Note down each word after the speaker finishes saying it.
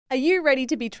Are you ready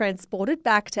to be transported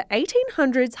back to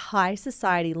 1800s high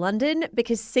society London?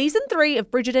 Because season 3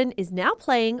 of Bridgerton is now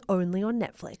playing only on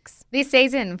Netflix. This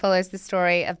season follows the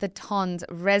story of the Ton's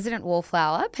resident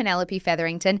wallflower, Penelope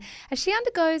Featherington, as she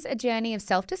undergoes a journey of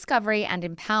self-discovery and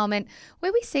empowerment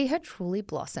where we see her truly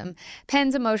blossom.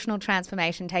 Pen's emotional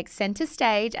transformation takes centre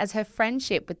stage as her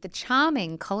friendship with the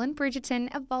charming Colin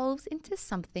Bridgerton evolves into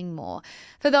something more.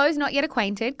 For those not yet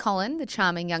acquainted, Colin, the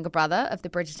charming younger brother of the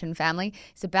Bridgerton family,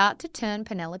 is about to turn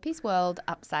Penelope's world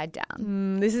upside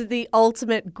down. This is the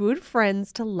ultimate good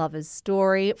friends to lovers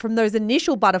story. From those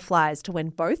initial butterflies to when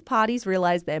both parties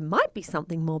realise there might be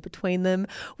something more between them.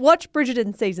 Watch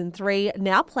Bridgerton season 3,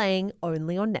 now playing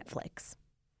only on Netflix.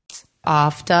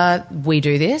 After we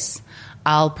do this,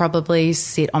 I'll probably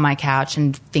sit on my couch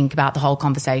and think about the whole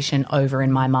conversation over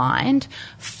in my mind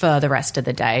for the rest of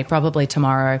the day. Probably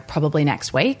tomorrow, probably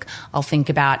next week. I'll think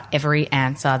about every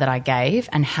answer that I gave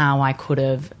and how I could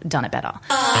have done it better.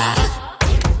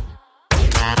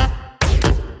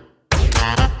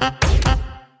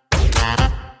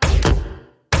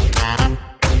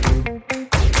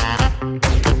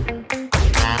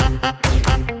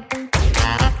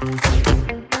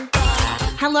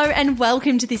 Hello and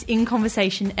welcome to this In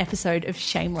Conversation episode of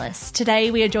Shameless.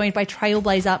 Today we are joined by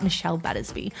trailblazer Michelle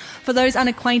Battersby. For those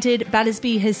unacquainted,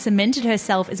 Battersby has cemented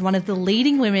herself as one of the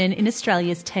leading women in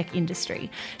Australia's tech industry.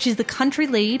 She's the country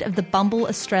lead of the Bumble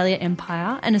Australia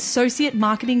Empire and Associate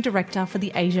Marketing Director for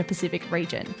the Asia Pacific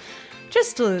region.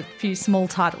 Just a few small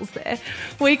titles there.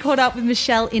 We caught up with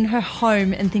Michelle in her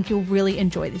home and think you'll really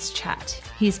enjoy this chat.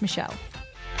 Here's Michelle.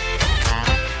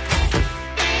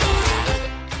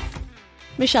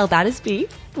 Michelle Battersby,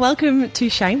 welcome to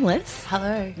Shameless.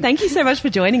 Hello. Thank you so much for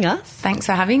joining us. Thanks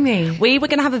for having me. We were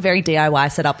going to have a very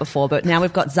DIY setup before, but now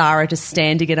we've got Zara just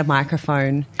standing at a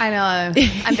microphone. I know.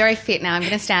 I'm very fit now. I'm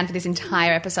going to stand for this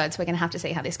entire episode, so we're going to have to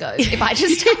see how this goes.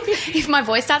 If my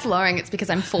voice starts lowering, it's because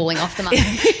I'm falling off the mic.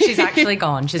 She's actually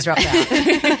gone. She's dropped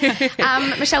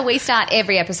out. Michelle, we start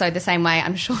every episode the same way.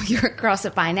 I'm sure you're across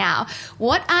it by now.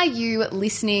 What are you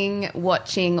listening,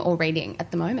 watching or reading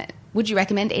at the moment? Would you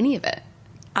recommend any of it?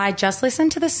 I just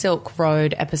listened to the Silk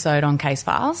Road episode on Case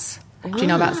Files. Do you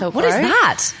know about Silk Road? What is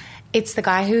that? It's the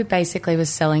guy who basically was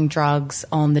selling drugs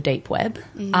on the deep web.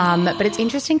 But it's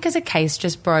interesting because a case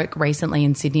just broke recently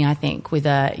in Sydney, I think, with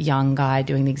a young guy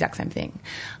doing the exact same thing.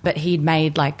 But he'd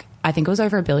made I think it was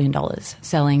over $1 billion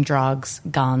selling drugs,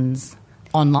 guns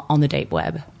on the deep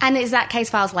web. And is that Case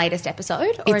Files' latest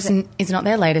episode? Or It's not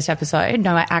their latest episode.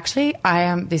 No, I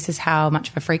am. This is how much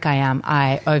of a freak I am.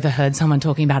 I overheard someone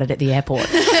talking about it at the airport.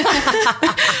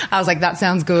 I was like, that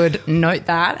sounds good. Note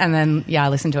that. And then, I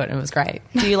listened to it and it was great.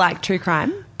 Do you like true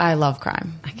crime? I love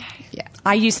crime. Okay. Yeah.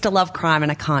 I used to love crime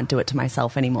and I can't do it to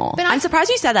myself anymore. But I'm surprised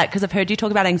you said that because I've heard you talk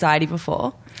about anxiety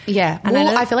before. Yeah. And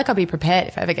I feel like I'll be prepared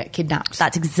if I ever get kidnapped.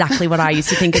 That's exactly what I used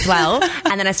to think as well.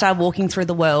 And then I started walking through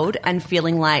the world and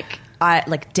feeling like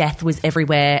death was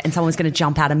everywhere and someone was going to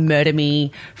jump out and murder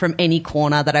me from any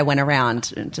corner that I went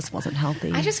around. It just wasn't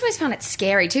healthy. I just always found it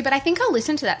scary too, but I think I'll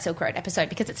listen to that Silk Road episode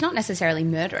because it's not necessarily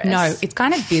murderous. No, it's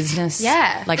kind of business.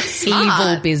 Yeah. Like Smart.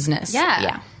 evil business.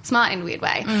 Yeah. Smart in a weird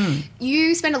way.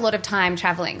 You spend a lot of time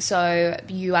travelling, so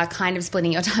you are kind of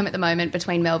splitting your time at the moment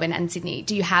between Melbourne and Sydney.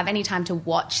 Do you have any time to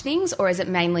watch things or is it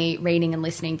mainly reading and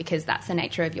listening because that's the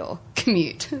nature of your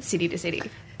commute, city to city?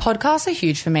 Podcasts are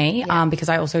huge for me because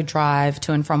I also drive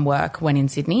to and from work when in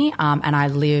Sydney and I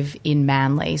live in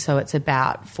Manly, so it's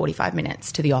about 45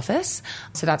 minutes to the office.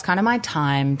 So that's kind of my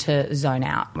time to zone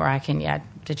out where I can,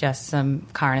 digest some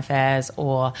current affairs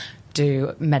or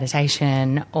do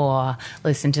meditation or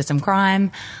listen to some crime.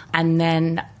 And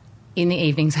then in the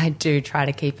evenings, I do try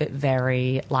to keep it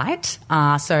very light.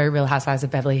 So Real Housewives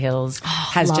of Beverly Hills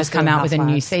has just come out with a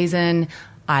new season.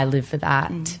 I live for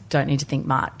that. Don't need to think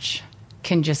much.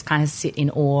 Can just kind of sit in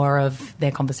awe of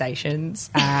their conversations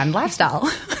and lifestyle.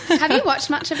 Have you watched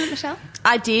much of it, Michelle?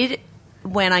 I did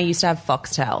when I used to have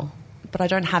Foxtel, but I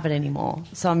don't have it anymore,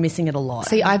 so I'm missing it a lot.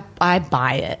 See, I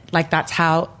buy it. Like, that's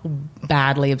how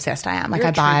badly obsessed I am. Like,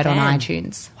 I buy it on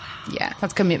iTunes. Wow. Yeah,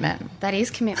 that's commitment. That is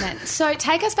commitment. So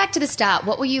take us back to the start.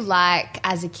 What were you like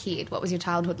as a kid? What was your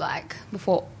childhood like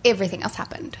before everything else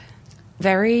happened?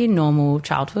 Very normal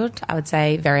childhood, I would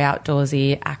say. Very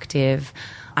outdoorsy, active.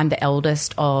 I'm the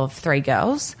eldest of 3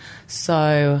 girls,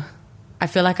 so I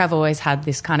feel like I've always had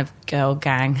this kind of girl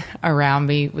gang around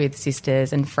me with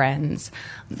sisters and friends.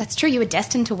 That's true. You were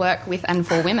destined to work with and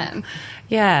for women.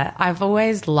 Yeah, I've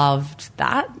always loved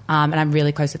that, and I'm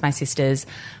really close with my sisters,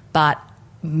 but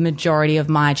majority of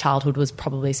my childhood was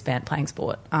probably spent playing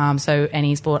sport. So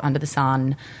any sport under the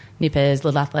sun, nippers,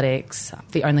 little athletics.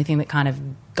 The only thing that kind of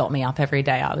got me up every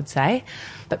day, I would say.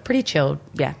 But pretty chilled.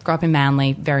 Yeah, grew up in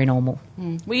Manly, very normal.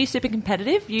 Were you super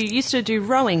competitive? You used to do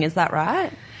rowing, is that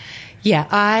right? Yeah,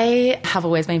 I have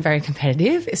always been very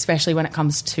competitive, especially when it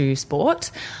comes to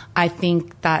sport. I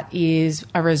think that is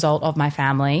a result of my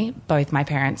family. Both my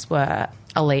parents were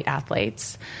elite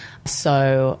athletes.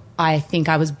 So I think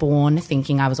I was born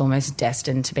thinking I was almost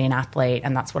destined to be an athlete,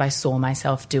 and that's what I saw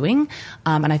myself doing.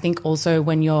 And I think also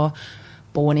when you're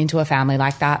born into a family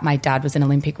like that, my dad was an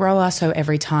Olympic rower, so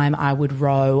every time I would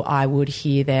row, I would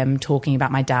hear them talking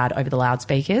about my dad over the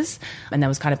loudspeakers, and there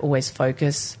was kind of always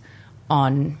focus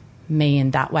on me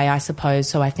in that way, I suppose.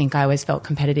 So I think I always felt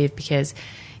competitive because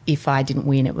if I didn't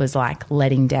win, it was like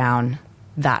letting down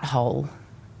that whole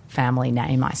family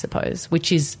name, I suppose,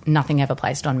 which is nothing ever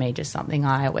placed on me, just something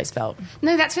I always felt.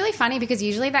 No, that's really funny because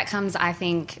usually that comes, I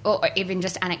think, or even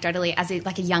just anecdotally, as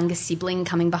like a younger sibling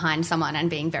coming behind someone and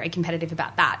being very competitive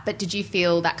about that. But did you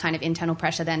feel that kind of internal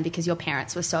pressure then because your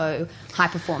parents were so high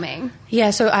performing?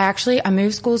 Yeah, so I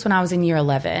moved schools when I was in year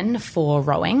 11 for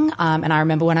rowing. And I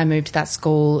remember when I moved to that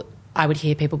school, I would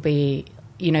hear people be,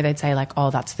 they'd say like,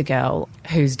 oh, that's the girl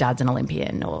whose dad's an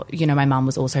Olympian, or, my mum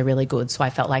was also really good. So I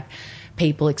felt like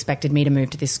people expected me to move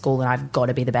to this school and I've got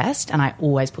to be the best. And I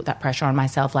always put that pressure on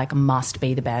myself, like must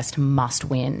be the best, must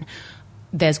win.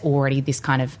 There's already this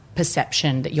kind of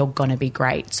perception that you're going to be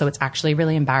great. So it's actually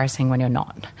really embarrassing when you're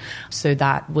not. So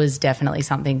that was definitely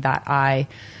something that I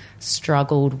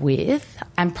struggled with,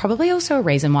 and probably also a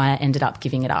reason why I ended up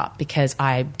giving it up, because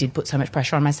I did put so much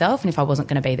pressure on myself. And if I wasn't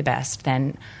going to be the best,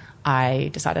 then I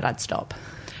decided I'd stop.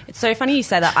 It's so funny you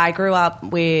say that. I grew up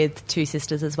with two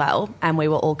sisters as well, and we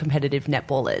were all competitive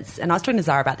netballers. And I was talking to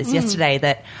Zara about this yesterday,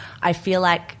 that I feel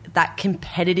like that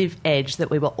competitive edge that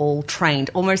we were all trained,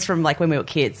 almost from like when we were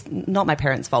kids, not my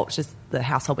parents' fault, it's just the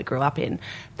household we grew up in,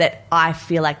 that I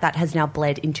feel like that has now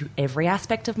bled into every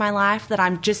aspect of my life, that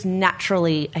I'm just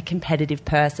naturally a competitive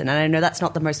person. And I know that's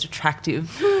not the most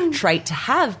attractive trait to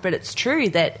have, but it's true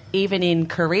that even in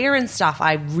career and stuff,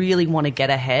 I really want to get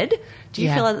ahead. Do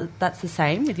you feel like that's the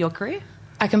same with your career?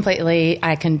 I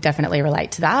can definitely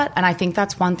relate to that. And I think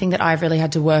that's one thing that I've really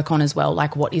had to work on as well,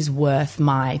 like what is worth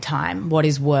my time, what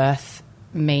is worth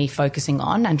me focusing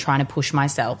on and trying to push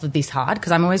myself this hard,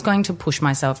 because I'm always going to push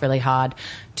myself really hard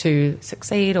to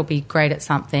succeed or be great at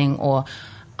something, or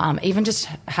even just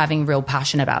having real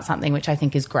passion about something, which I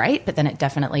think is great, but then it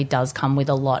definitely does come with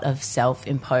a lot of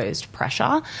self-imposed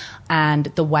pressure. And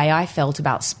the way I felt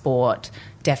about sport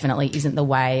definitely isn't the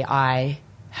way I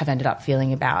have ended up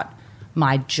feeling about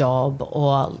my job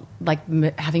or like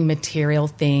having material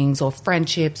things or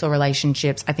friendships or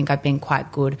relationships. I think I've been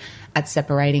quite good at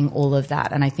separating all of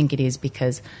that, and I think it is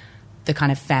because the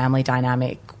kind of family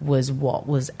dynamic was what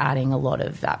was adding a lot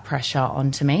of that pressure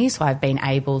onto me. So I've been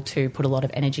able to put a lot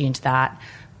of energy into that,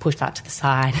 push that to the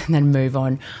side, and then move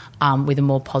on with a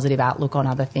more positive outlook on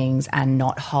other things, and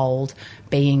not hold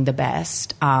being the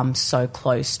best so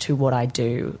close to what I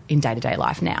do in day-to-day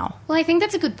life now. Well, I think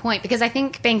that's a good point, because I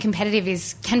think being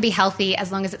competitive can be healthy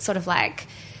as long as it's sort of like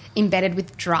embedded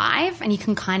with drive, and you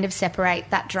can kind of separate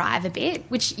that drive a bit,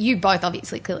 which you both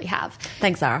obviously clearly have.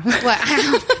 Thanks, Zara.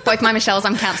 Well, both my Michelles,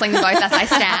 I'm counselling them both as I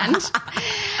stand.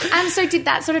 So did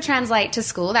that sort of translate to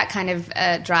school, that kind of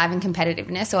drive and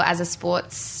competitiveness, or as a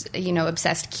sports,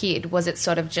 obsessed kid, was it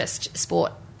sort of just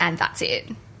sport and that's it?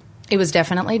 It was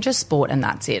definitely just sport and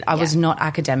that's it. I was not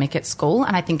academic at school,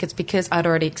 and I think it's because I'd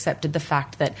already accepted the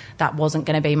fact that that wasn't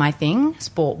going to be my thing.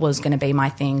 Sport was going to be my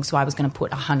thing, so I was going to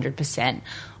put 100%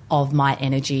 of my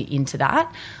energy into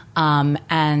that.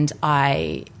 And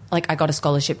I got a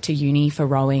scholarship to uni for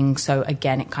rowing, so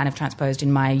again, it kind of transposed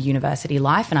in my university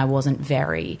life, and I wasn't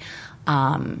very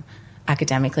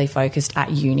academically focused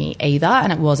at uni either,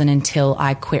 and it wasn't until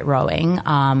I quit rowing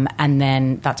and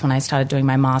then that's when I started doing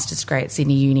my master's degree at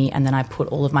Sydney Uni, and then I put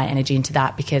all of my energy into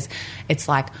that because it's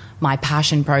like my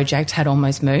passion project had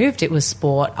almost moved. It was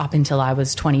sport up until I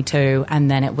was 22, and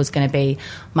then it was going to be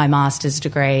my master's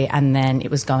degree, and then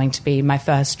it was going to be my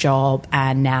first job,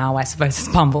 and now I suppose it's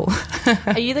Bumble.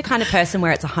 Are you the kind of person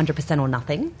where it's 100% or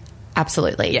nothing?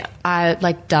 Absolutely. Yeah. I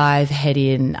dive head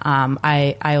in.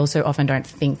 I also often don't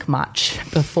think much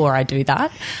before I do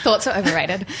that. Thoughts are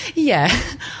overrated. Yeah.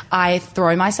 I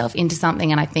throw myself into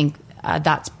something, and I think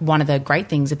that's one of the great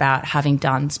things about having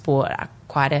done sport at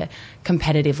quite a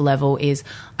competitive level is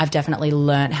I've definitely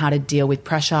learned how to deal with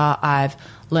pressure. I've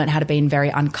learned how to be in very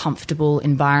uncomfortable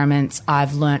environments.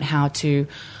 I've learned how to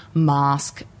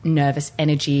mask nervous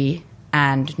energy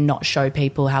and not show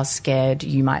people how scared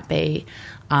you might be.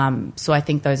 So I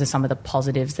think those are some of the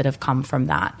positives that have come from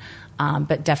that.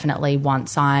 But definitely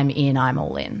once I'm in, I'm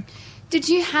all in. Did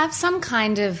you have some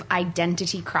kind of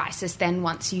identity crisis then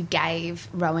once you gave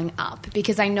rowing up?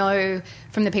 Because I know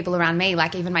from the people around me,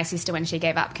 like even my sister when she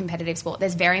gave up competitive sport,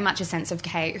 there's very much a sense of,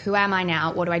 okay, who am I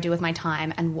now? What do I do with my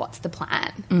time? And what's the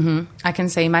plan? Mm-hmm. I can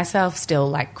see myself still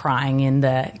like crying in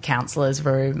the counsellor's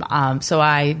room. So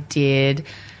I did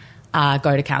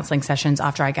go to counselling sessions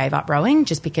after I gave up rowing,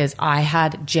 just because I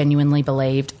had genuinely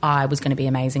believed I was going to be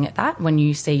amazing at that. When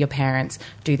you see your parents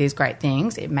do these great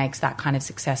things, it makes that kind of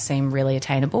success seem really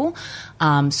attainable.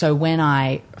 So when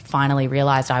I finally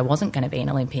realised I wasn't going to be an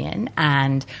Olympian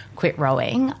and quit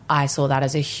rowing, I saw that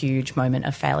as a huge moment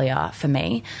of failure for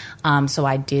me. So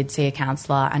I did see a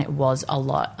counsellor, and it was a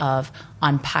lot of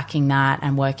unpacking that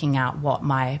and working out what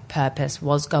my purpose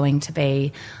was going to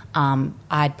be.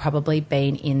 I'd probably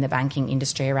been in the banking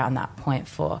industry around that point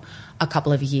for a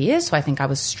couple of years, so I think I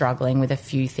was struggling with a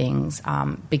few things,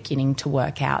 beginning to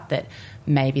work out that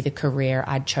maybe the career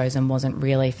I'd chosen wasn't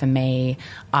really for me.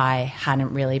 I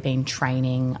hadn't really been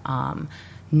training.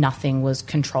 Nothing was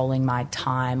controlling my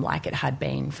time like it had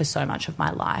been for so much of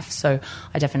my life. So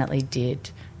I definitely did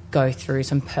go through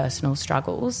some personal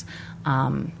struggles.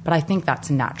 But I think that's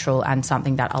natural and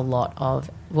something that a lot of,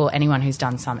 well, anyone who's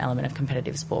done some element of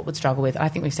competitive sport would struggle with. I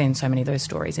think we've seen so many of those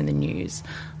stories in the news.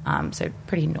 So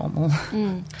pretty normal.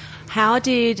 How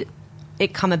did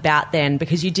it come about then?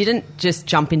 Because you didn't just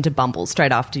jump into Bumble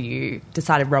straight after you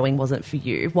decided rowing wasn't for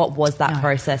you. What was that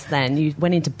process then? You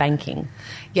went into banking.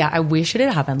 Yeah, I wish it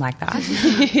had happened like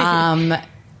that.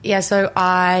 So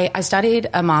I studied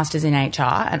a master's in HR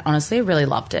and honestly really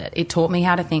loved it. It taught me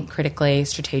how to think critically,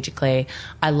 strategically.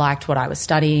 I liked what I was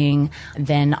studying.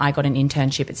 Then I got an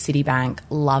internship at Citibank,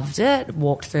 loved it,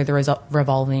 walked through the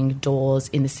revolving doors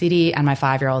in the city, and my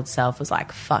 5-year-old self was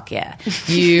like, fuck yeah,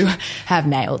 you have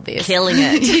nailed this. Killing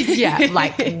it. Yeah,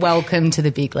 like welcome to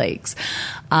the big leagues.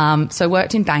 So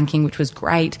worked in banking, which was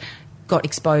great. Got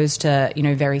exposed to,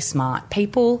 very smart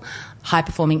people,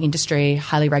 high-performing industry,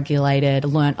 highly regulated,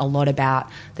 learnt a lot about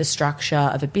the structure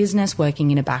of a business, working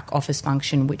in a back office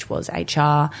function, which was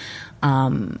HR.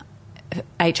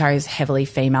 HR is heavily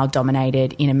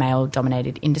female-dominated in a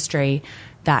male-dominated industry.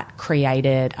 That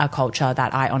created a culture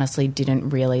that I honestly didn't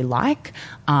really like.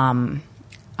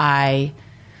 I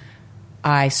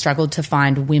struggled to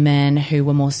find women who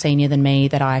were more senior than me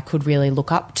that I could really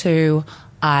look up to.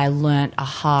 I learnt a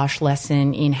harsh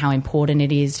lesson in how important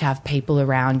it is to have people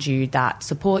around you that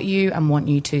support you and want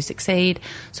you to succeed.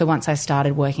 So once I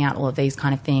started working out all of these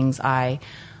kind of things, I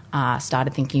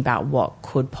started thinking about what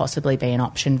could possibly be an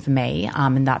option for me.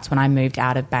 And that's when I moved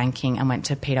out of banking and went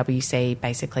to PwC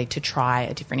basically to try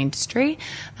a different industry.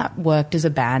 That worked as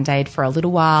a Band-Aid for a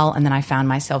little while, and then I found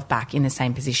myself back in the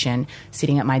same position,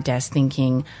 sitting at my desk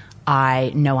thinking,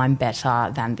 I know I'm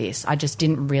better than this. I just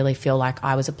didn't really feel like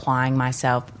I was applying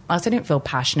myself. I also didn't feel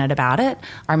passionate about it.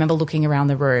 I remember looking around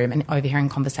the room and overhearing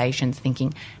conversations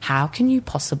thinking, how can you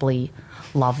possibly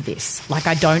love this? Like,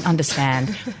 I don't understand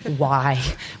why.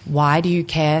 Why do you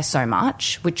care so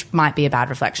much? Which might be a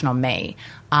bad reflection on me.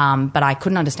 But I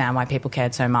couldn't understand why people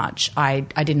cared so much. I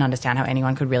didn't understand how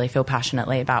anyone could really feel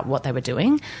passionately about what they were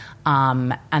doing.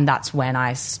 And that's when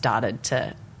I started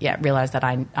to realised that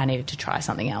I needed to try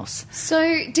something else.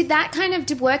 So did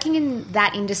working in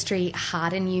that industry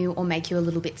harden you or make you a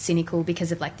little bit cynical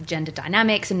because of like the gender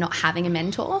dynamics and not having a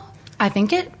mentor? I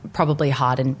think it probably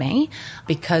hardened me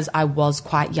because I was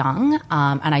quite young,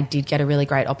 and I did get a really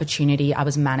great opportunity. I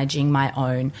was managing my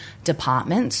own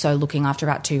department, so looking after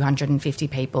about 250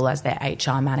 people as their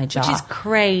HR manager. Which is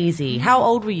crazy. How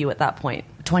old were you at that point?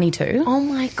 22. Oh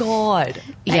my God.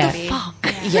 Yeah.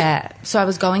 Fuck. Yeah. So I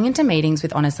was going into meetings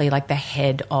with honestly like the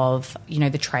head of,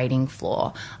 the trading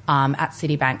floor at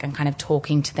Citibank and kind of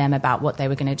talking to them about what they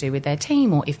were going to do with their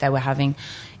team or if they were having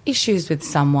issues with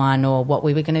someone or what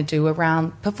we were going to do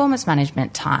around performance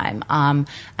management time, and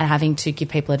having to give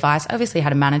people advice. Obviously I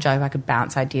had a manager who I could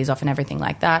bounce ideas off and everything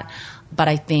like that. But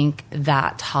I think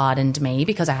that hardened me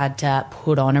because I had to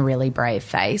put on a really brave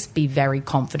face, be very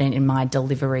confident in my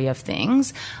delivery of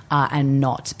things, and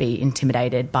not be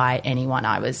intimidated by anyone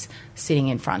I was sitting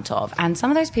in front of. And some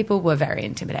of those people were very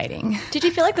intimidating. Did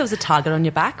you feel like there was a target on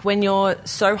your back when you're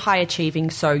so high achieving,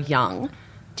 so young?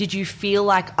 Did you feel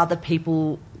like other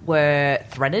people were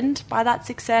threatened by that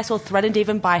success or threatened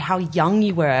even by how young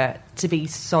you were to be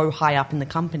so high up in the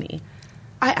company?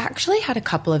 I actually had a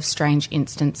couple of strange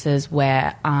instances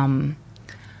where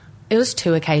it was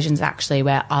 2 occasions actually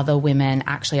where other women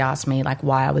actually asked me like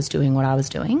why I was doing what I was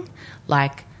doing.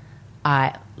 I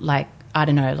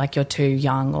don't know, like you're too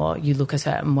young or you look a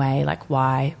certain way, like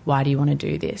why do you want to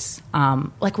do this?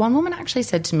 Like one woman actually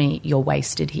said to me, you're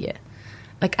wasted here.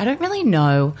 Like I don't really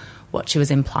know what she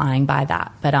was implying by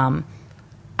that, but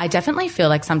I definitely feel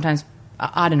like sometimes,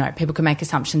 I don't know, people can make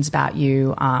assumptions about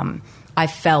you. I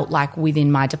felt like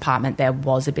within my department there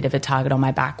was a bit of a target on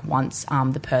my back once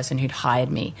the person who'd hired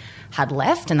me had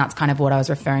left, and that's kind of what I was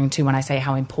referring to when I say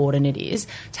how important it is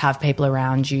to have people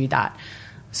around you that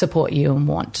support you and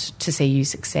want to see you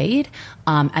succeed.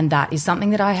 And that is something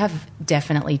that I have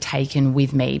definitely taken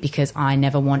with me, because I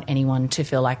never want anyone to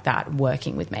feel like that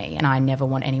working with me, and I never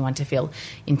want anyone to feel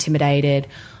intimidated.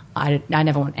 I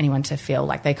never want anyone to feel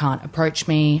like they can't approach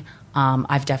me.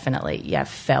 I've definitely,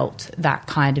 felt that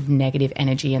kind of negative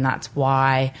energy, and that's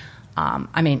why,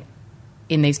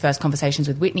 in these first conversations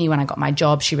with Whitney, when I got my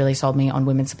job, she really sold me on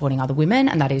women supporting other women,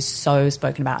 and that is so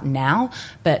spoken about now,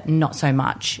 but not so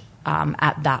much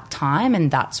at that time, and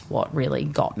that's what really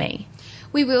got me.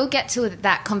 We will get to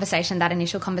that conversation, that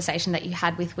initial conversation that you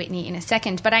had with Whitney in a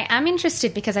second, but I am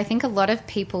interested because I think a lot of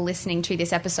people listening to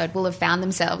this episode will have found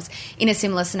themselves in a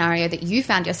similar scenario that you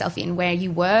found yourself in, where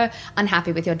you were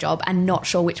unhappy with your job and not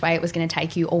sure which way it was going to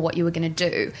take you or what you were going to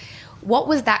do. What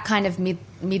was that kind of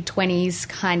mid-20s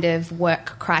kind of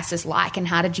work crisis like, and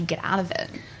how did you get out of it?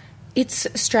 It's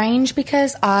strange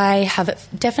because I have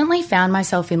definitely found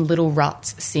myself in little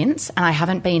ruts since, and I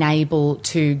haven't been able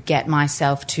to get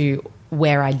myself to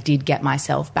where I did get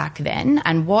myself back then.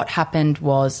 And what happened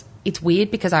was, it's weird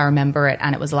because I remember it,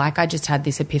 and it was like I just had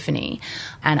this epiphany,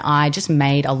 and I just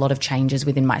made a lot of changes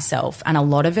within myself, and a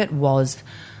lot of it was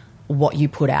what you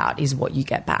put out is what you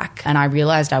get back. And I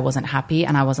realised I wasn't happy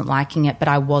and I wasn't liking it, but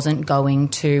I wasn't going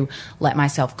to let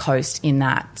myself coast in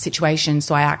that situation.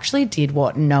 So I actually did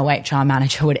what no HR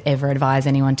manager would ever advise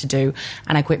anyone to do,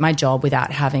 and I quit my job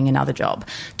without having another job,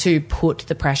 to put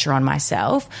the pressure on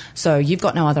myself. So you've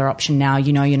got no other option now,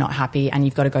 you know you're not happy, and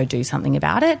you've got to go do something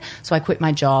about it. So I quit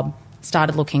my job,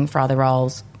 started looking for other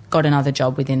roles, got another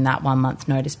job within that 1 month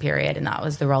notice period, and that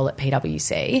was the role at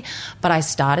PwC. But I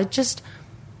started just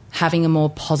having a more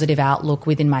positive outlook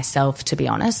within myself, to be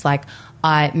honest. Like,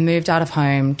 I moved out of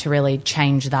home to really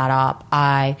change that up.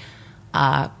 I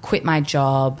quit my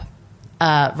job,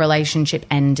 relationship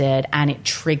ended, and it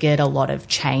triggered a lot of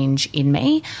change in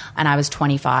me. And I was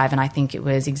 25, and I think it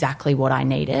was exactly what I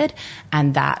needed.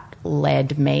 And that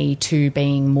led me to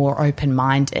being more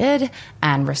open-minded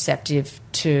and receptive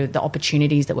to the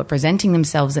opportunities that were presenting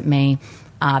themselves at me.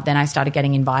 Then I started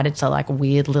getting invited to like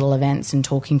weird little events and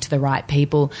talking to the right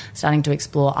people, starting to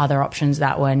explore other options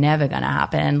that were never going to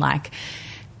happen, like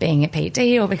being a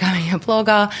PT or becoming a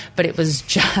blogger. But it was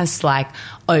just like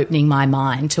opening my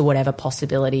mind to whatever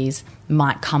possibilities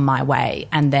might come my way.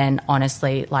 And then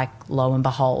honestly, like, lo and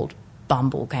behold,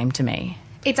 Bumble came to me.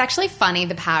 It's actually funny,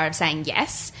 the power of saying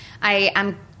yes. I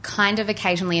am kind of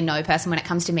occasionally a no person when it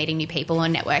comes to meeting new people or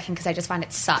networking, because I just find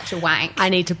it such a wank. I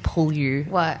need to pull you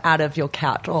out of your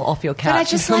couch or off your couch.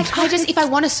 But if I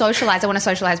want to socialise, I want to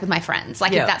socialise with my friends.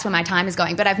 Like, if that's where my time is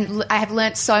going. But I have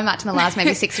learnt so much in the last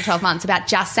maybe 6 to 12 months about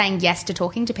just saying yes to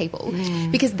talking to people,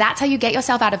 because that's how you get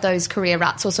yourself out of those career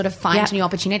ruts or sort of find new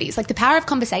opportunities. Like, the power of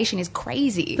conversation is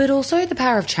crazy. But also the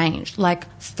power of change.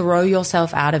 Like, throw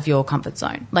yourself out of your comfort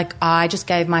zone. Like, I just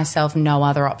gave myself no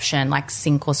other option, like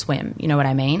sink or swim. You know what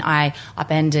I mean? I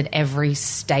upended every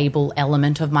stable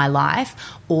element of my life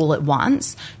all at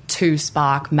once to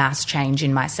spark mass change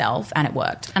in myself, and it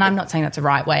worked. And I'm not saying that's the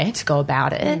right way to go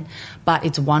about it, but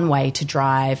it's one way to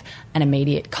drive an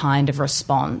immediate kind of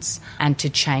response and to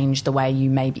change the way you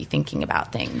may be thinking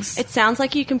about things. It sounds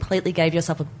like you completely gave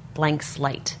yourself a blank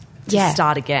slate to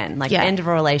start again, like end of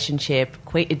a relationship,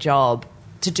 quit your job.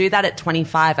 To do that at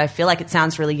 25, I feel like it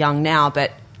sounds really young now,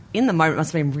 but in the moment it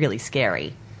must have been really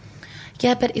scary.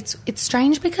 Yeah, but it's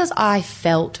strange because I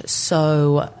felt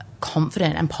so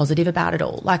confident and positive about it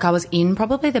all. Like, I was in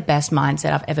probably the best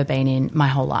mindset I've ever been in my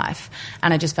whole life.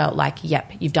 And I just felt like,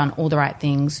 yep, you've done all the right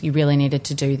things. You really needed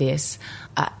to do this.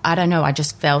 I don't know. I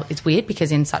just felt, it's weird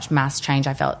because in such mass change,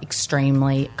 I felt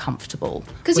extremely comfortable.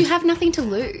 Because you have nothing to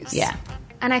lose. Yeah.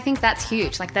 And I think that's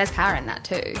huge. Like, there's power in that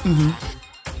too. Mm-hmm.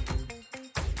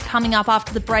 Coming up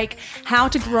after the break, how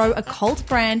to grow a cult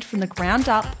brand from the ground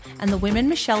up, and the women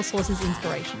Michelle sources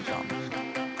inspiration from.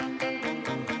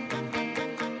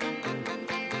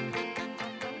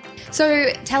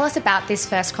 So tell us about this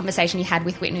first conversation you had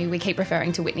with Whitney. We keep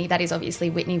referring to Whitney. That is obviously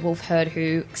Whitney Wolfe Herd,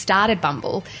 who started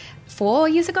Bumble 4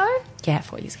 years ago? Yeah,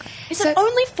 4 years ago. Is it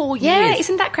only 4 years? Yeah,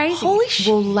 isn't that crazy? Holy shit.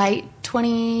 Well, late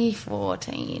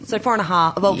 2014. So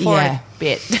 4.5, well, four Yeah. and a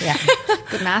bit. Yeah.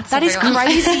 Good maths. That is everyone.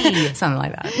 crazy. Something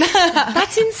like that.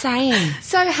 That's insane.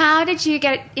 So how did you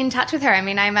get in touch with her? I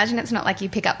mean, I imagine it's not like you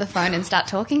pick up the phone and start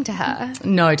talking to her.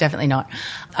 No, definitely not.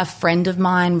 A friend of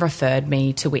mine referred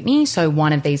me to Whitney. So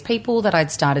one of these people that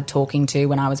I'd started talking to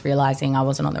when I was realising I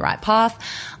wasn't on the right path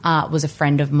was a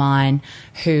friend of mine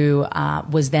who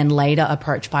was then later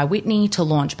approached by Whitney to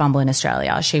launch Bumble in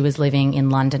Australia. She was living in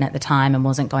London at the time and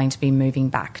wasn't going to be moving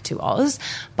back to Oz,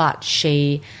 but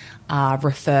she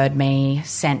referred me,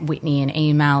 sent Whitney an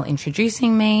email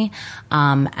introducing me,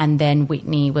 and then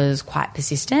Whitney was quite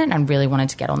persistent and really wanted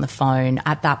to get on the phone.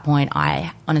 At that point,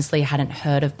 I honestly hadn't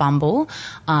heard of Bumble,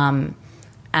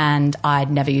 and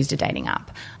I'd never used a dating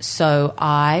app. So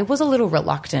I was a little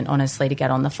reluctant, honestly, to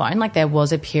get on the phone. Like, there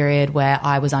was a period where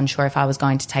I was unsure if I was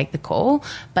going to take the call,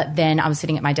 but then I was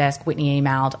sitting at my desk, Whitney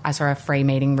emailed, I saw a free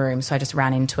meeting room, so I just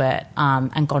ran into it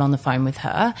and got on the phone with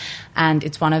her. And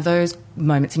it's one of those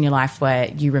moments in your life where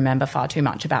you remember far too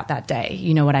much about that day.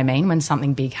 You know what I mean? When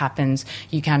something big happens,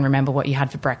 you can remember what you had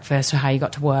for breakfast or how you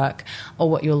got to work or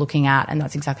what you were looking at, and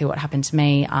that's exactly what happened to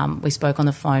me. We spoke on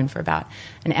the phone for about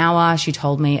an hour. She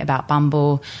told me about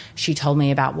Bumble. She told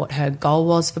me about what her goal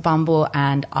was for Bumble,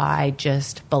 and I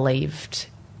just believed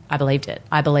it.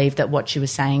 I believed that what she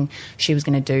was saying she was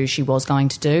going to do, she was going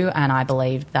to do, and I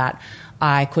believed that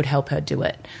I could help her do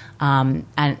it. And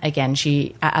again,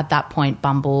 she, at that point,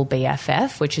 Bumble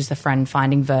BFF, which is the friend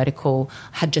finding vertical,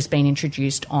 had just been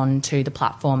introduced onto the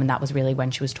platform, and that was really when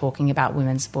she was talking about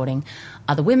women supporting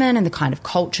other women and the kind of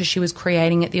culture she was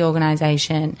creating at the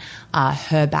organisation,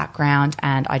 her background,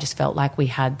 and I just felt like we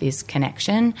had this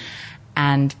connection.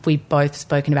 And we've both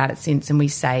spoken about it since, and we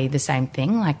say the same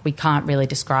thing. Like, we can't really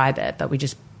describe it, but we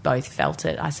just both felt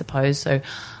it, I suppose. So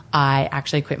I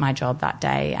actually quit my job that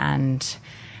day and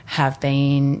have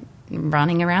been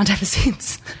running around ever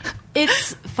since.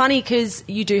 It's funny because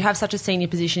you do have such a senior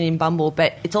position in Bumble,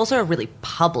 but it's also a really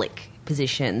public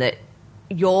position that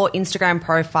your Instagram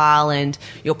profile and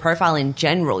your profile in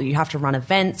general, you have to run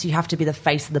events, you have to be the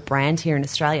face of the brand here in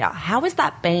Australia. How has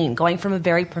that been, going from a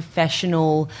very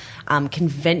professional,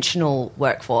 conventional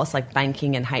workforce like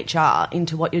banking and HR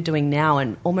into what you're doing now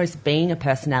and almost being a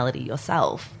personality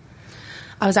yourself?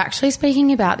 I was actually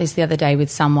speaking about this the other day with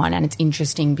someone, and it's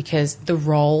interesting because the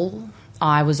role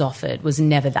I was offered was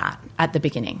never that at the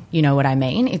beginning. You know what I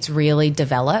mean? It's really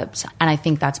developed, and I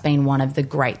think that's been one of the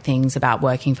great things about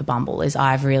working for Bumble is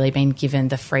I've really been given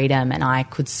the freedom and I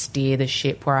could steer the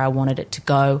ship where I wanted it to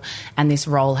go, and this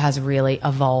role has really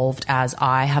evolved as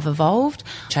I have evolved,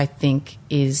 which I think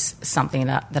is something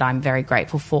that I'm very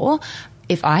grateful for.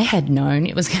 If I had known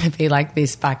it was going to be like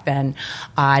this back then,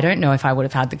 I don't know if I would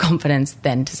have had the confidence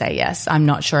then to say yes. I'm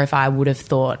not sure if I would have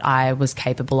thought I was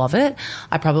capable of it.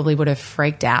 I probably would have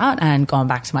freaked out and gone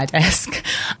back to my desk.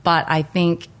 But I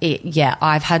think,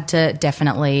 I've had to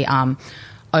definitely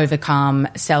overcome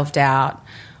self-doubt,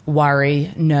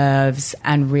 worry, nerves,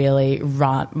 and really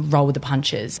roll with the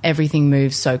punches. Everything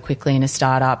moves so quickly in a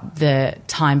startup. The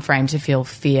time frame to feel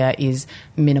fear is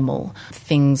minimal.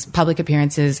 Public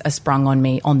appearances are sprung on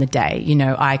me on the day. You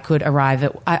know, I could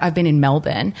arrive I've been in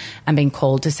Melbourne and been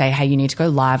called to say, hey, you need to go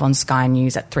live on Sky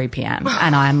News at 3 p.m.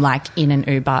 And I'm like in an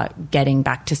Uber getting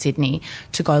back to Sydney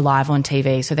to go live on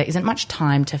TV. So there isn't much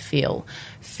time to feel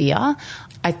fear.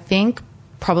 I think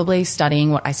probably studying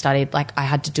what I studied, like I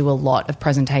had to do a lot of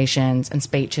presentations and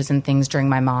speeches and things during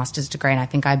my master's degree, and I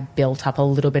think I built up a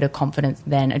little bit of confidence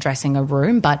then addressing a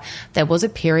room. But there was a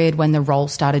period when the role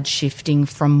started shifting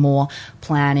from more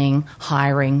planning,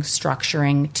 hiring,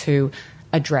 structuring to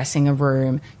addressing a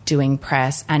room, doing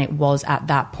press, and it was at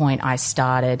that point I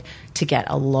started to get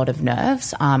a lot of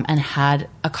nerves and had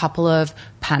a couple of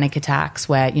panic attacks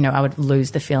where, you know, I would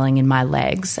lose the feeling in my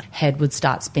legs, head would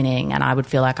start spinning and I would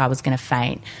feel like I was going to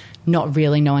faint, not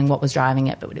really knowing what was driving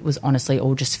it, but it was honestly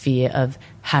all just fear of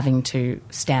having to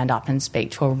stand up and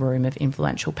speak to a room of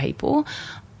influential people.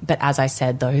 But as I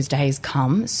said, those days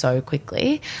come so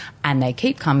quickly and they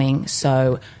keep coming,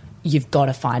 so you've got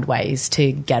to find ways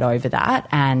to get over that.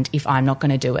 And if I'm not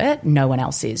going to do it, no one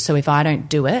else is. So if I don't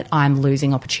do it, I'm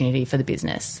losing opportunity for the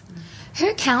business.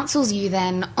 Who counsels you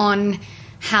then on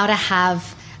how to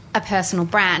have a personal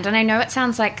brand? And I know it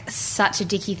sounds like such a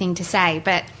dicky thing to say,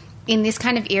 but in this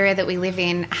kind of era that we live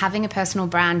in, having a personal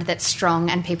brand that's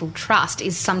strong and people trust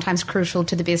is sometimes crucial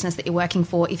to the business that you're working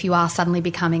for if you are suddenly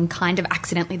becoming kind of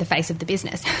accidentally the face of the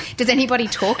business. Does anybody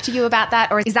talk to you about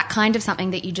that, or is that kind of something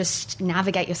that you just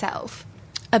navigate yourself?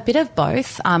 A bit of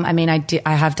both. I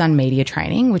have done media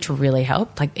training, which really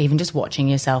helped. Like even just watching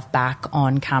yourself back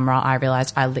on camera, I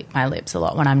realised I lick my lips a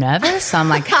lot when I'm nervous. So I'm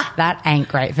like, that ain't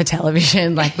great for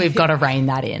television. Like we've got to rein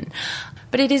that in.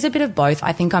 But it is a bit of both.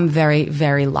 I think I'm very,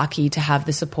 very lucky to have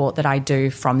the support that I do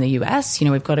from the US. You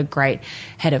know, we've got a great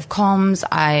head of comms.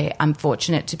 I'm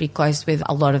fortunate to be close with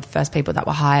a lot of the first people that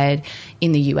were hired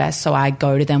in the US. So I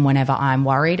go to them whenever I'm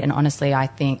worried. And honestly, I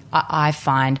think I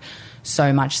find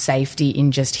so much safety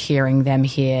in just hearing them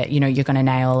here, you know, you're going to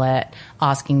nail it,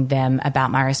 asking them about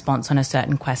my response on a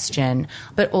certain question,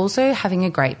 but also having a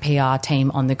great PR team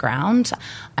on the ground.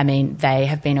 I mean, they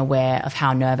have been aware of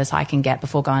how nervous I can get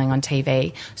before going on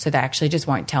TV, so they actually just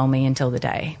won't tell me until the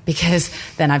day, because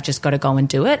then I've just got to go and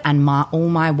do it, and all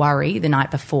my worry the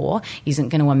night before isn't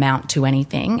going to amount to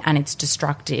anything, and it's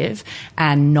destructive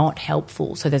and not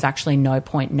helpful. So there's actually no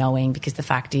point knowing, because the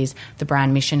fact is the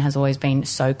brand mission has always been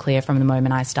so clear from the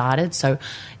moment I started. So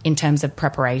in terms of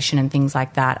preparation and things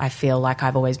like that, I feel like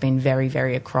I've always been very,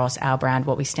 very across our brand,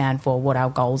 what we stand for, what our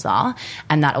goals are.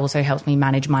 And that also helps me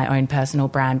manage my own personal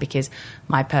brand, because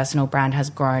my personal brand has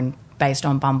grown based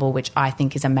on Bumble, which I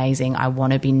think is amazing. I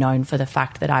want to be known for the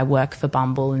fact that I work for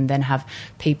Bumble, and then have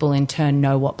people in turn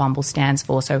know what Bumble stands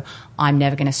for. So I'm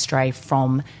never going to stray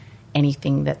from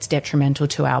anything that's detrimental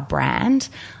to our brand.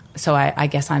 So I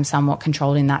guess I'm somewhat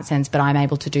controlled in that sense, but I'm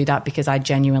able to do that because I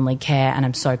genuinely care and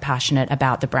I'm so passionate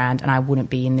about the brand, and I wouldn't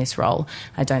be in this role.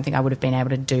 I don't think I would have been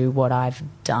able to do what I've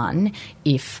done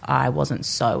if I wasn't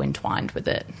so entwined with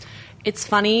it. It's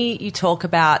funny you talk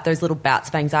about those little bouts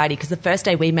of anxiety, because the first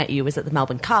day we met you was at the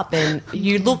Melbourne Cup, and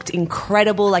you looked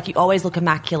incredible. Like, you always look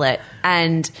immaculate,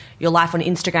 and your life on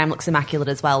Instagram looks immaculate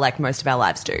as well, like most of our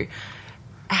lives do.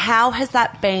 How has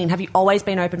that been? Have you always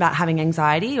been open about having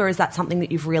anxiety, or is that something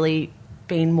that you've really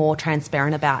been more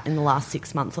transparent about in the last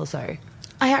 6 months or so?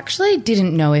 I actually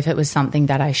didn't know if it was something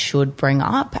that I should bring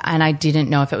up, and I didn't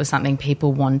know if it was something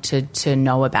people wanted to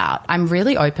know about. I'm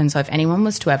really open, so if anyone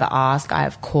was to ever ask, I,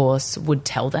 of course, would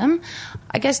tell them.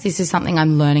 I guess this is something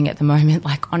I'm learning at the moment.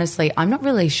 Like, honestly, I'm not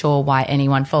really sure why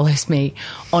anyone follows me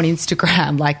on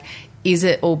Instagram. Like, is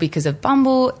it all because of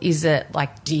Bumble? Is it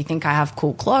like, do you think I have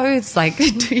cool clothes? Like,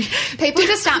 people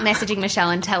just start messaging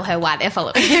Michelle and tell her why they're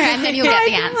following her, and then you'll get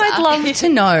the answer. I'd love to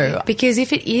know, because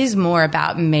if it is more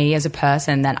about me as a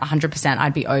person, then 100%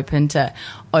 I'd be open to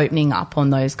opening up on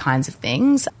those kinds of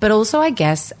things. But also, I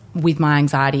guess, with my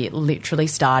anxiety, it literally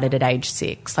started at age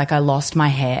 6. Like, I lost my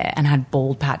hair and had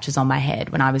bald patches on my head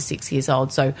when I was 6 years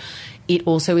old. So it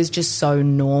also is just so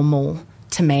normal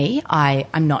to me.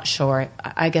 I'm not sure.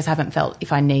 I guess I haven't felt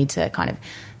if I need to kind of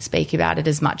speak about it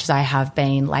as much as I have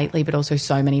been lately, but also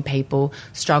so many people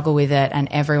struggle with it, and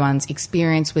everyone's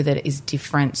experience with it is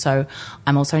different. So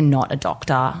I'm also not a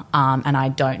doctor, and I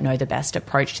don't know the best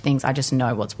approach to things. I just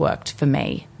know what's worked for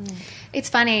me. It's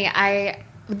funny.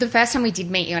 The first time we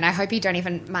did meet you, and I hope you don't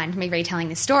even mind me retelling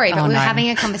this story, but we were having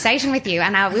a conversation with you,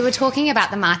 and we were talking about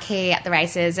the marquee at the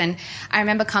races, and I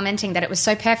remember commenting that it was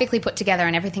so perfectly put together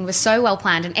and everything was so well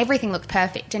planned and everything looked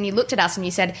perfect. And you looked at us and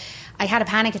you said, I had a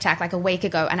panic attack like a week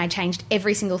ago, and I changed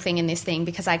every single thing in this thing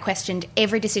because I questioned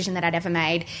every decision that I'd ever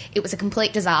made. It was a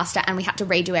complete disaster, and we had to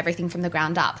redo everything from the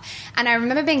ground up. And I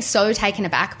remember being so taken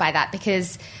aback by that,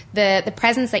 because the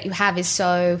presence that you have is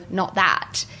so not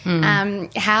that.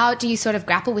 How do you sort of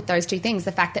grapple with those two things?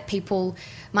 The fact that people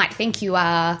might think you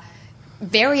are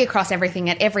very across everything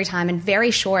at every time and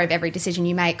very sure of every decision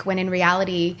you make, when in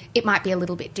reality it might be a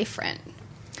little bit different.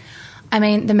 I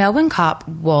mean, the Melbourne Cup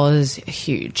was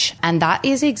huge, and that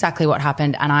is exactly what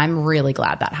happened, and I'm really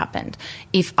glad that happened.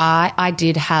 If I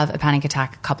did have a panic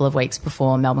attack a couple of weeks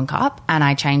before Melbourne Cup, and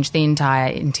I changed the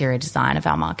entire interior design of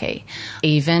our marquee.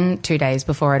 Even 2 days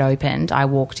before it opened, I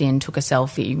walked in, took a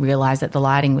selfie, realised that the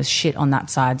lighting was shit on that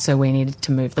side, so we needed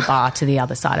to move the bar to the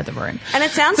other side of the room. And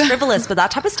it sounds frivolous, but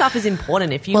that type of stuff is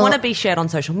important. If you want to be shared on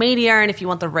social media, and if you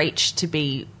want the reach to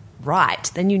be right,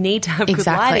 then you need to have good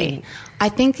lighting. I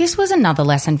think this was another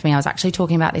lesson for me. I was actually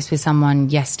talking about this with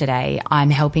someone yesterday. I'm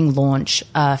helping launch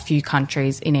a few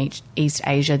countries in East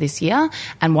Asia this year,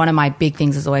 and one of my big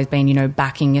things has always been, you know,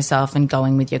 backing yourself and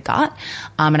going with your gut.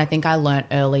 And I think I learnt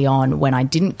early on, when I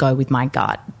didn't go with my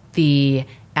gut, the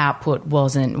output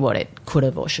wasn't what it could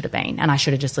have or should have been, and I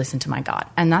should have just listened to my gut.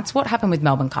 And that's what happened with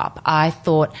Melbourne Cup. I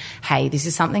thought, hey, this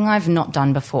is something I've not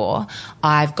done before.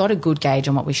 I've got a good gauge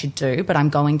on what we should do, but I'm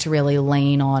going to really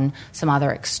lean on some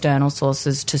other external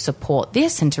sources to support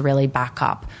this and to really back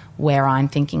up where I'm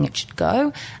thinking it should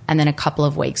go. And then a couple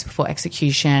of weeks before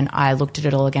execution, I looked at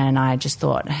it all again and I just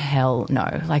thought, hell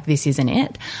no, like, this isn't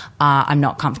it. I'm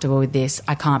not comfortable with this.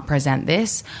 I can't present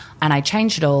this. And I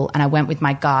changed it all, and I went with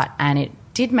my gut, and it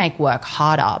did make work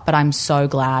harder, but I'm so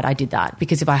glad I did that,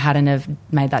 because if I hadn't have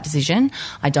made that decision,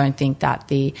 I don't think that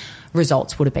the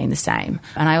results would have been the same.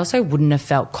 And I also wouldn't have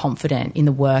felt confident in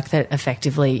the work that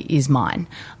effectively is mine.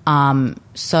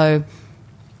 So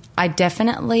I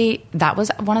definitely, that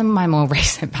was one of my more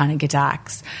recent panic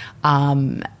attacks.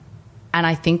 And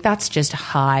I think that's just a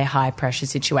high pressure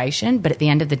situation. But at the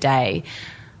end of the day,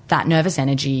 that nervous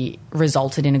energy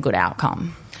resulted in a good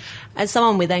outcome. As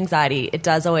someone with anxiety, it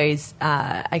does always,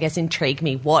 I guess, intrigue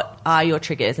me. What are your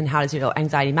triggers and how does your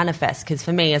anxiety manifest? Because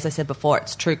for me, as I said before,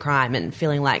 it's true crime and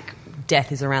feeling like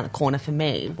death is around the corner for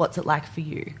me. What's it like for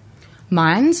you?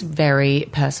 Mine's very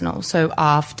personal. So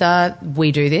after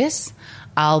we do this,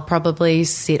 I'll probably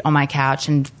sit on my couch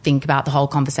and think about the whole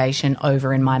conversation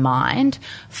over in my mind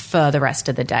for the rest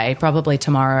of the day. Probably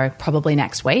tomorrow, probably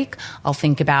next week. I'll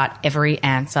think about every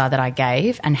answer that I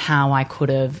gave and how I could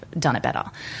have done it better.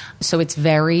 So it's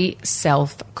very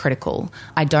self-critical.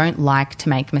 I don't like to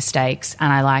make mistakes,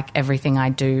 and I like everything I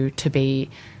do to be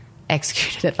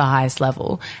executed at the highest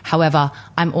level. However,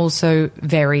 I'm also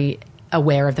very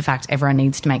aware of the fact everyone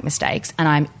needs to make mistakes, and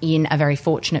I'm in a very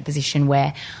fortunate position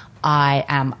where I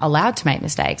am allowed to make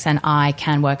mistakes and I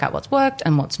can work out what's worked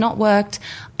and what's not worked,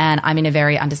 and I'm in a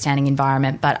very understanding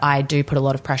environment, but I do put a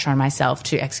lot of pressure on myself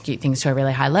to execute things to a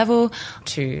really high level,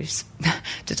 to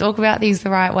talk about things the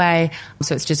right way.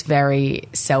 So it's just very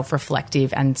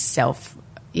self-reflective and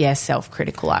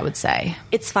self-critical, I would say.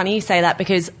 It's funny you say that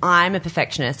because I'm a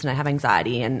perfectionist and I have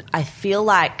anxiety, and I feel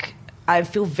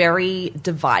very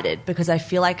divided because I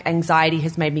feel like anxiety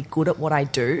has made me good at what I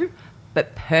do.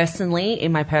 But personally,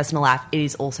 in my personal life, it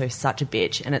is also such a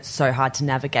bitch and it's so hard to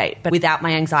navigate. But without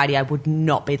my anxiety, I would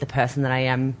not be the person that I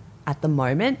am at the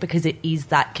moment, because it is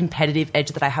that competitive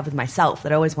edge that I have with myself,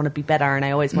 that I always want to be better and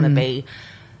I always want to be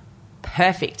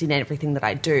perfect in everything that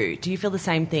I do. Do you feel the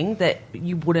same thing, that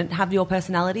you wouldn't have your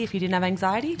personality if you didn't have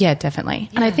anxiety? Yeah, definitely.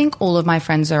 Yeah. And I think all of my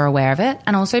friends are aware of it,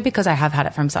 and also because I have had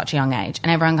it from such a young age,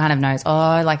 and everyone kind of knows,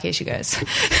 oh, like, here she goes.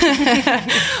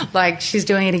 Like, she's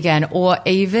doing it again. Or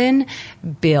even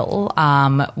Bill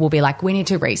will be like, we need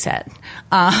to reset.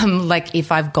 Like,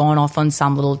 if I've gone off on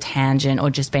some little tangent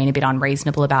or just been a bit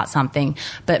unreasonable about something.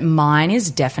 But mine is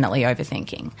definitely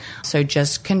overthinking. So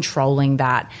just controlling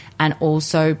that, and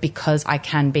also because I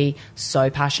can be so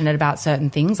passionate about certain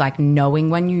things, like knowing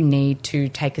when you need to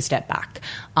take a step back,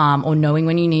 or knowing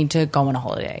when you need to go on a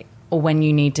holiday, or when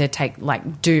you need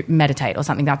to meditate or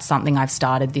something. That's something I've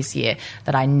started this year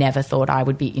that I never thought I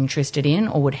would be interested in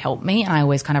or would help me. And I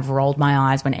always kind of rolled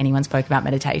my eyes when anyone spoke about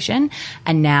meditation.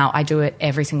 And now I do it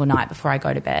every single night before I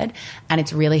go to bed. And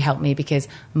it's really helped me because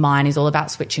mine is all about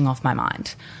switching off my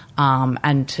mind,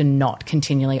 and to not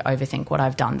continually overthink what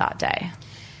I've done that day.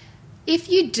 If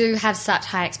you do have such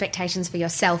high expectations for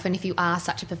yourself, and if you are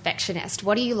such a perfectionist,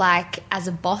 what do you like as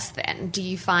a boss then? Do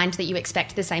you find that you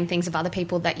expect the same things of other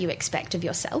people that you expect of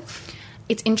yourself?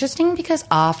 It's interesting because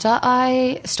after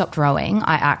I stopped rowing,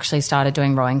 I actually started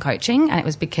doing rowing coaching, and it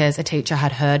was because a teacher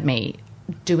had heard me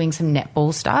doing some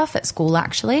netball stuff at school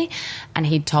actually, and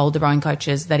he'd told the rowing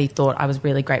coaches that he thought I was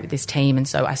really great with this team, and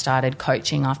so I started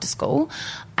coaching after school.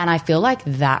 And I feel like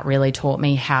that really taught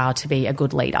me how to be a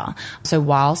good leader. So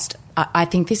whilst I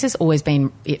think this has always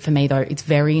been it for me, though, it's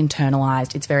very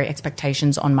internalized, it's very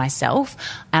expectations on myself,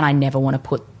 and I never want to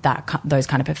put those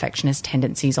kind of perfectionist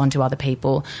tendencies onto other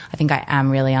people. I think I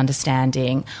am really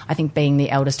understanding. I think being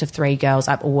the eldest of 3 girls,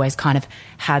 I've always kind of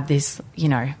had this,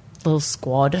 little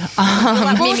squad. Well,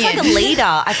 it's like a leader.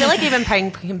 I feel like even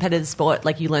playing competitive sport,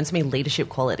 like you learn so many leadership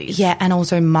qualities. Yeah, and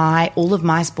also all of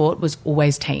my sport was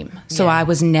always team. So I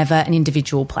was never an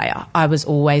individual player. I was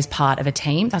always part of a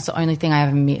team. That's the only thing I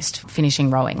ever missed finishing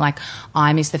rowing. Like,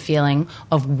 I miss the feeling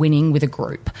of winning with a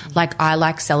group. Like, I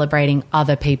like celebrating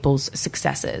other people's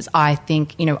successes. I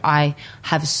think, I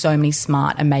have so many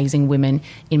smart, amazing women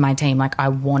in my team. Like, I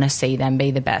want to see them be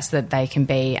the best that they can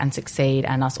be and succeed,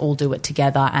 and us all do it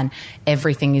together. And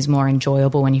everything is more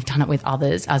enjoyable when you've done it with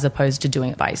others as opposed to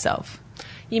doing it by yourself.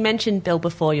 You mentioned Bill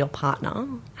before, your partner.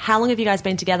 How long have you guys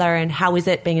been together, and how is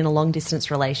it being in a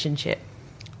long-distance relationship?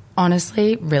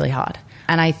 Honestly, really hard.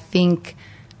 And I think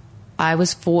I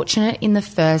was fortunate in the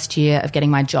first year of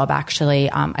getting my job,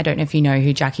 actually. I don't know if you know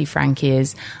who Jackie Frank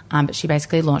is, but she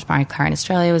basically launched Marie Claire in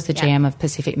Australia, was the GM of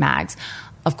Pacific Mags.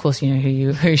 Of course, you know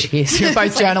who she is. You're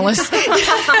both journalists.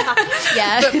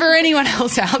 Yeah. But for anyone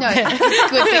else out No, there.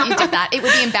 it's good that you did that. It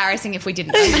would be embarrassing if we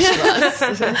didn't know who she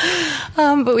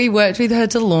was. But we worked with her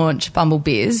to launch Bumble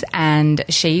Biz, and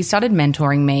she started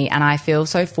mentoring me, and I feel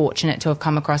so fortunate to have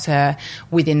come across her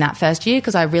within that first year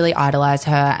because I really idolized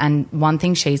her. And one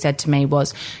thing she said to me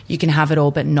was, you can have it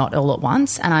all but not all at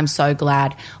once. And I'm so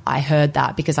glad I heard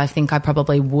that, because I think I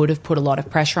probably would have put a lot of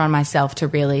pressure on myself to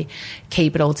really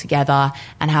keep it all together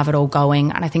and have it all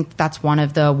going. And I think that's one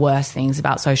of the worst things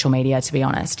about social media, to be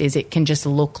honest, is it can just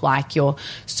look like you're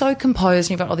so composed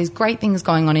and you've got all these great things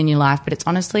going on in your life, but it's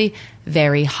honestly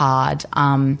very hard.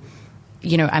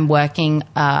 I'm working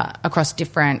across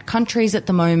different countries at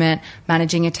the moment,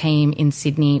 managing a team in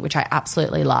Sydney, which I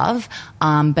absolutely love.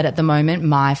 But at the moment,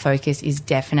 my focus is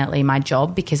definitely my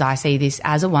job, because I see this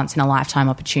as a once-in-a-lifetime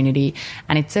opportunity,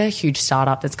 and it's a huge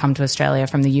startup that's come to Australia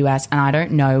from the US, and I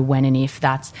don't know when and if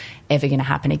that's ever going to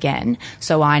happen again.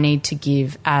 So I need to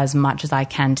give as much as I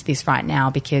can to this right now,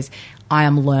 because I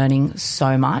am learning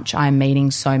so much. I'm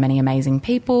meeting so many amazing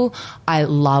people. I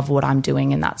love what I'm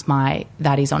doing, and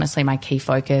that is honestly my key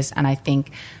focus. And I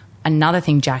think another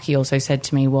thing Jackie also said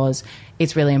to me was,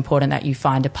 it's really important that you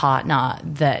find a partner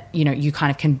that, you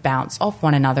kind of can bounce off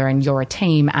one another and you're a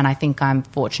team. And I think I'm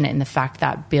fortunate in the fact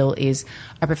that Bill is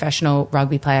a professional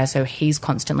rugby player, so he's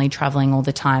constantly traveling all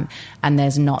the time, and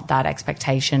there's not that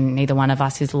expectation. Neither one of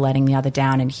us is letting the other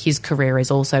down, and his career is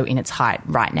also in its height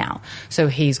right now. So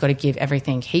he's got to give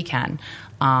everything he can.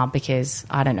 Because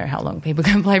I don't know how long people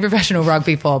can play professional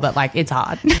rugby for, but it's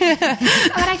hard. But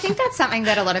I think that's something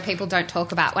that a lot of people don't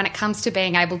talk about when it comes to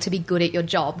being able to be good at your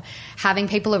job. Having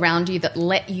people around you that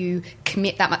let you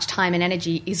commit that much time and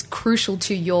energy is crucial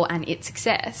to your and its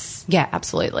success. Yeah,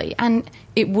 absolutely. And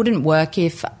it wouldn't work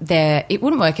if I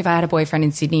had a boyfriend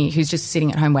in Sydney who's just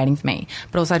sitting at home waiting for me.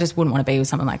 But also I just wouldn't want to be with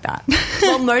someone like that.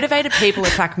 Well, motivated people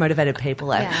attract motivated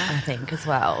people, I think, as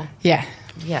well. Yeah.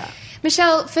 Yeah.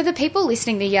 Michelle, for the people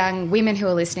listening, the young women who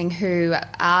are listening who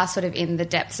are sort of in the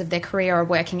depths of their career or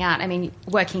working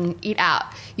it out,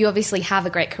 you obviously have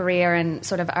a great career and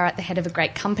sort of are at the head of a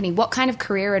great company. What kind of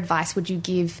career advice would you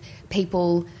give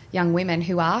people, young women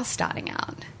who are starting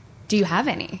out? Do you have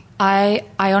any? I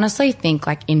honestly think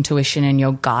intuition and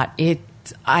your gut,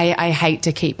 I hate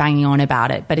to keep banging on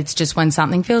about it, but it's just when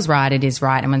something feels right, it is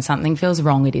right. And when something feels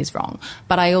wrong, it is wrong.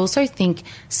 But I also think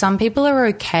some people are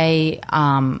okay.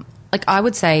 I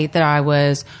would say that I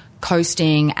was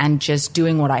coasting and just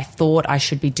doing what I thought I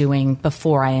should be doing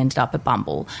before I ended up at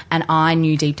Bumble. And I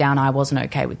knew deep down I wasn't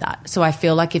okay with that. So I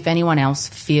feel like if anyone else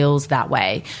feels that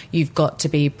way, you've got to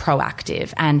be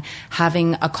proactive, and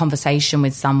having a conversation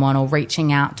with someone or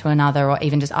reaching out to another, or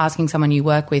even just asking someone you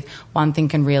work with, one thing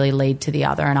can really lead to the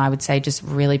other. And I would say just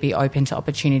really be open to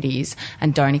opportunities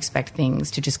and don't expect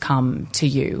things to just come to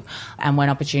you. And when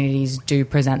opportunities do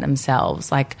present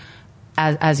themselves,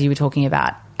 as you were talking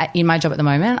about, in my job at the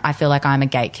moment, I feel like I'm a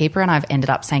gatekeeper and I've ended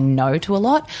up saying no to a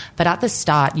lot. But at the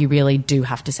start, you really do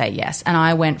have to say yes. And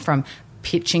I went from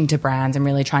pitching to brands and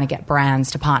really trying to get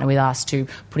brands to partner with us to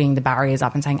putting the barriers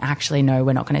up and saying, actually, no,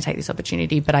 we're not going to take this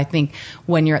opportunity. But I think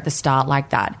when you're at the start like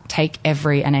that, take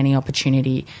every and any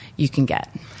opportunity you can get.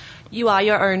 You are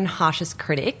your own harshest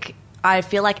critic. I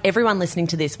feel like everyone listening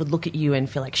to this would look at you and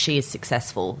feel like she is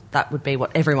successful. That would be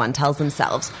what everyone tells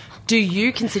themselves. Do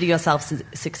you consider yourself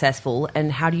successful,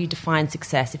 and how do you define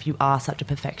success if you are such a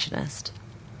perfectionist?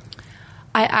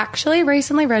 I actually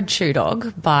recently read Shoe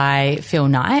Dog by Phil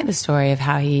Knight, the story of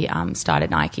how he started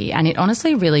Nike, and it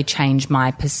honestly really changed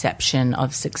my perception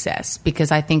of success,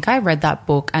 because I think I read that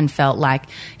book and felt like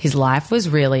his life was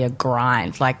really a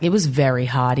grind. It was very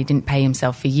hard. He didn't pay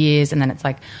himself for years, and then it's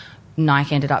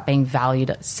Nike ended up being valued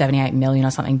at $78 million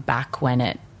or something back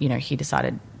when he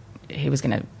decided he was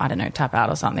going to, tap out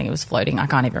or something. It was floating. I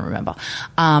can't even remember.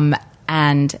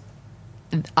 And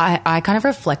I kind of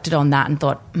reflected on that and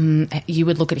thought, you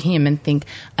would look at him and think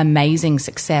amazing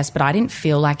success, but I didn't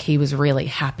feel like he was really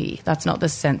happy. That's not the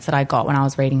sense that I got when I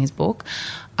was reading his book.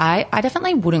 I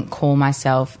definitely wouldn't call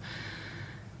myself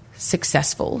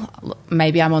successful.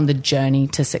 Maybe I'm on the journey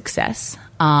to success.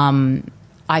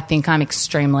 I think I'm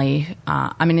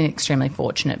in an extremely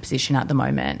fortunate position at the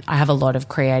moment. I have a lot of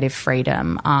creative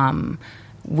freedom.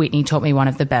 Whitney taught me one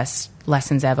of the best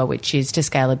lessons ever, which is to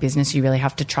scale a business, you really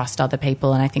have to trust other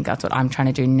people. And I think that's what I'm trying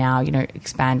to do now,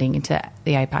 expanding into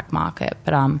the APAC market.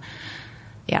 But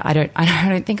Yeah, I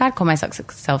don't think I'd call myself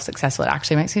successful. It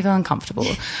actually makes me feel uncomfortable.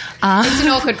 It's an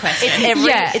awkward question.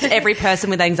 It's every person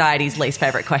with anxiety's least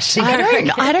favourite question.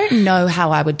 I don't know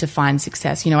how I would define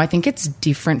success. You know, I think it's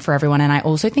different for everyone, and I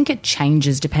also think it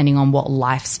changes depending on what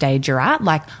life stage you're at.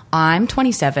 Like, I'm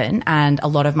 27 and a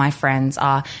lot of my friends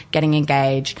are getting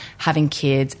engaged, having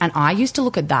kids, and I used to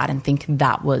look at that and think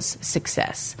that was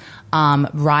success.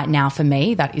 Right now for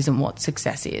me, that isn't what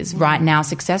success is. Right now,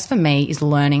 success for me is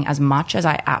learning as much as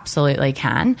I absolutely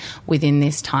can within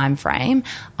this time frame.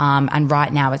 And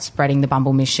right now it's spreading the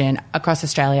Bumble mission across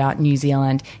Australia, New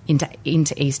Zealand, into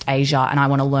East Asia. And I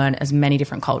want to learn as many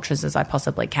different cultures as I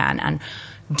possibly can. And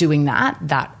doing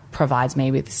that provides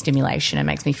me with stimulation and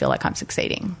makes me feel like I'm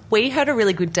succeeding. We heard a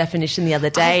really good definition the other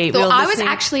day. I was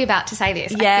actually about to say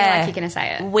this. Yeah, I feel like you're going to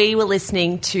say it. We were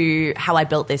listening to How I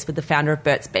Built This with the founder of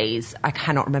Burt's Bees. I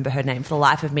cannot remember her name for the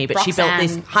life of me, but she built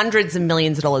this hundreds of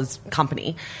millions of dollars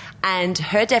company. And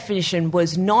her definition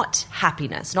was not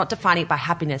happiness, not defining it by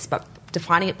happiness, but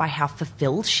defining it by how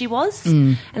fulfilled she was.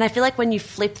 And I feel like when you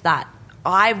flip that,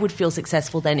 I would feel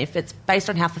successful then if it's based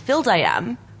on how fulfilled I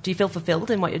am. Do you feel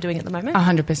fulfilled in what you're doing at the moment?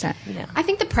 100%. Yeah. I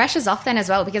think the pressure's off then as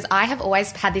well, because I have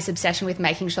always had this obsession with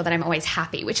making sure that I'm always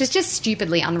happy, which is just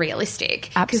stupidly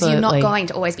unrealistic. Because you're not going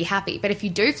to always be happy. But if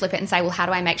you do flip it and say, well, how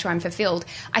do I make sure I'm fulfilled?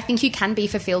 I think you can be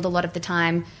fulfilled a lot of the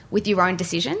time with your own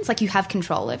decisions. Like, you have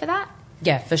control over that.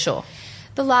 Yeah, for sure.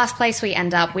 The last place we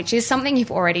end up, which is something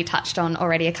you've already touched on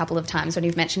a couple of times when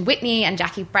you've mentioned Whitney and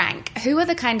Jackie Brank. Who are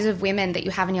the kinds of women that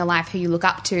you have in your life who you look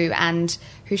up to, and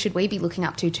who should we be looking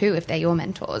up to too if they're your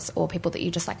mentors or people that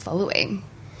you just like following?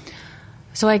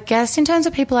 So I guess in terms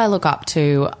of people I look up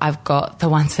to, I've got the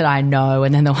ones that I know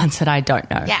and then the ones that I don't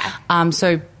know. Yeah.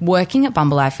 So working at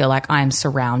Bumble, I feel like I am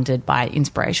surrounded by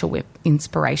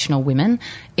inspirational women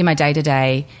in my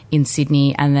day-to-day in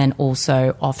Sydney, and then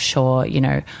also offshore. You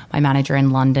know, my manager in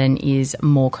London is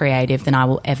more creative than I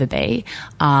will ever be.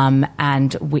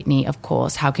 And Whitney, of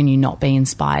course, how can you not be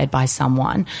inspired by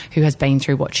someone who has been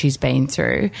through what she's been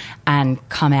through and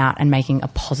come out and making a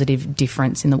positive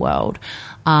difference in the world?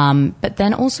 But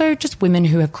then also just women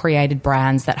who have created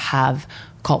brands that have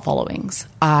cult followings.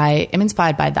 I am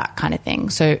inspired by that kind of thing.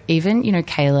 So even, you know,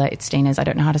 Kayla Itzines, I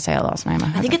don't know how to say her last name.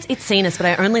 I think it's Itzines, but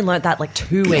I only learnt that like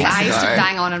 2 weeks ago. I used to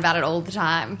bang on about it all the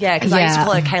time. Yeah, because I used to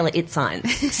call her Kayla Itzines.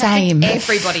 Same.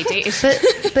 Everybody did.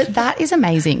 But that is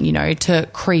amazing, you know, to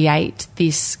create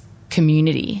this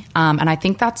community. And I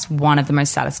think that's one of the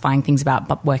most satisfying things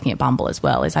about working at Bumble as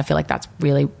well, is I feel like that's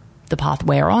really the path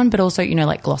we're on, but also, you know,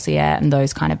 like Glossier and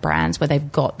those kind of brands where they've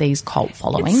got these cult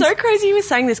followings. It's so crazy you were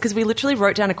saying this, because we literally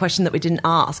wrote down a question that we didn't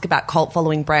ask about cult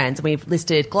following brands, and we've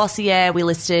listed Glossier, we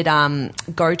listed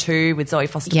Go-To with Zoe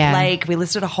Foster-Blake, we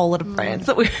listed a whole lot of brands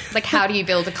that we like, how do you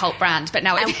build a cult brand? But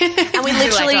no, and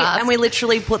we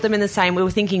literally put them in the same. We were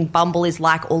thinking Bumble is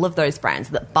like all of those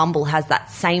brands, that Bumble has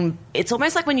that same. It's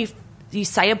almost like when you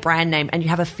say a brand name and you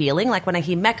have a feeling, like when I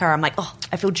hear Mecca, I'm like, oh,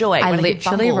 I feel joy. I when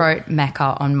literally I hear wrote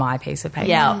Mecca on my piece of paper.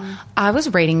 Yeah. I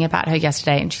was reading about her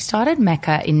yesterday, and she started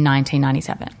Mecca in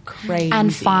 1997. Crazy.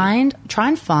 And try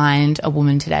and find a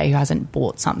woman today who hasn't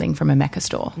bought something from a Mecca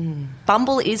store.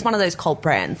 Bumble is one of those cult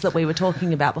brands that we were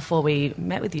talking about before we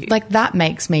met with you. Like, that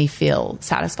makes me feel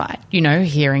satisfied, you know,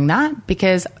 hearing that,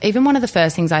 because even one of the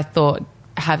first things I thought,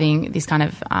 having this kind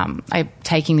of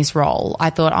taking this role, I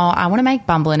thought, I want to make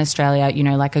Bumble in Australia, you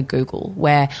know, like a Google,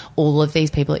 where all of these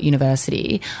people at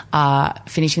university are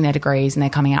finishing their degrees and they're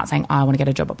coming out saying, I want to get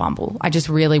a job at Bumble. I just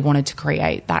really wanted to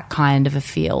create that kind of a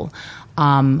feel,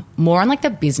 more on like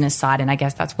the business side, and I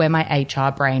guess that's where my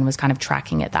HR brain was kind of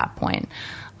tracking at that point.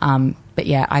 But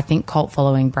yeah, I think cult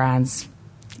following brands,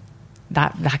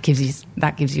 that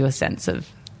gives you a sense of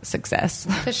success.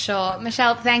 For sure.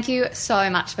 Michelle, thank you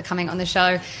so much for coming on the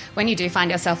show. When you do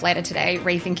find yourself later today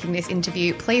rethinking this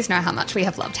interview, please know how much we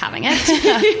have loved having it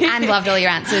and loved all your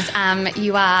answers.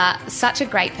 You are such a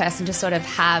great person to sort of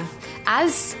have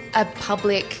as a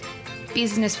public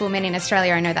businesswoman in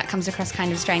Australia. I know that comes across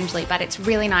kind of strangely, but it's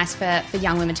really nice for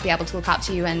young women to be able to look up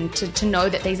to you and to know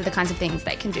that these are the kinds of things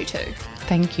they can do too.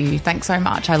 Thank you. Thanks so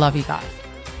much. I love you guys.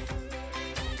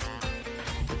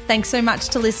 Thanks so much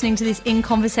to listening to this In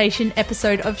Conversation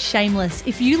episode of Shameless.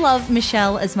 If you love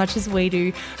Michelle as much as we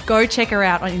do, go check her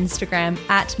out on Instagram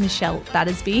at Michelle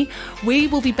Battersby. We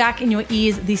will be back in your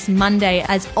ears this Monday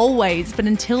as always, but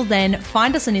until then,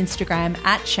 find us on Instagram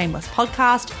at Shameless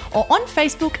Podcast or on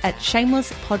Facebook at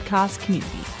Shameless Podcast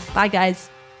Community. Bye guys.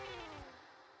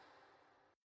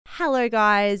 Hello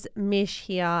guys, Mish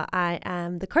here. I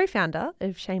am the co-founder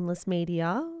of Shameless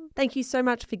Media. Thank you so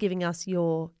much for giving us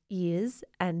your ears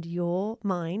and your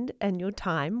mind and your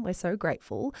time. We're so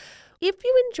grateful. If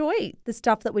you enjoy the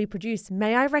stuff that we produce,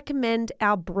 may I recommend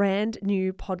our brand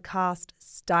new podcast,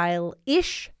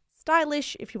 Style-ish.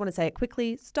 Stylish, if you want to say it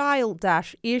quickly,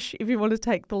 style-ish, if you want to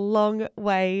take the long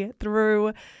way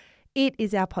through. It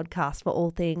is our podcast for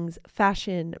all things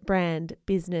fashion, brand,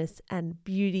 business, and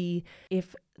beauty.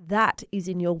 If that is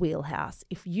in your wheelhouse,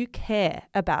 if you care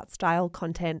about style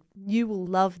content, you will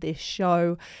love this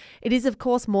show. It is, of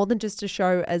course, more than just a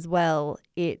show as well.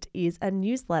 It is a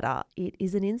newsletter. It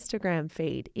is an Instagram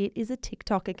feed. It is a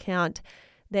TikTok account.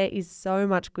 There is so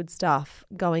much good stuff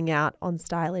going out on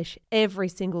Stylish every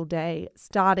single day,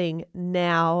 starting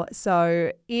now.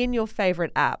 So in your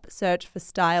favorite app, search for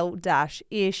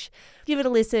Style-ish. Give it a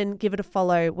listen, give it a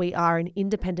follow. We are an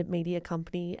independent media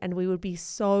company and we would be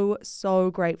so, so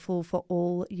grateful for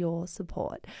all your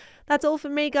support. That's all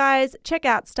from me, guys. Check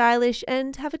out Stylish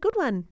and have a good one.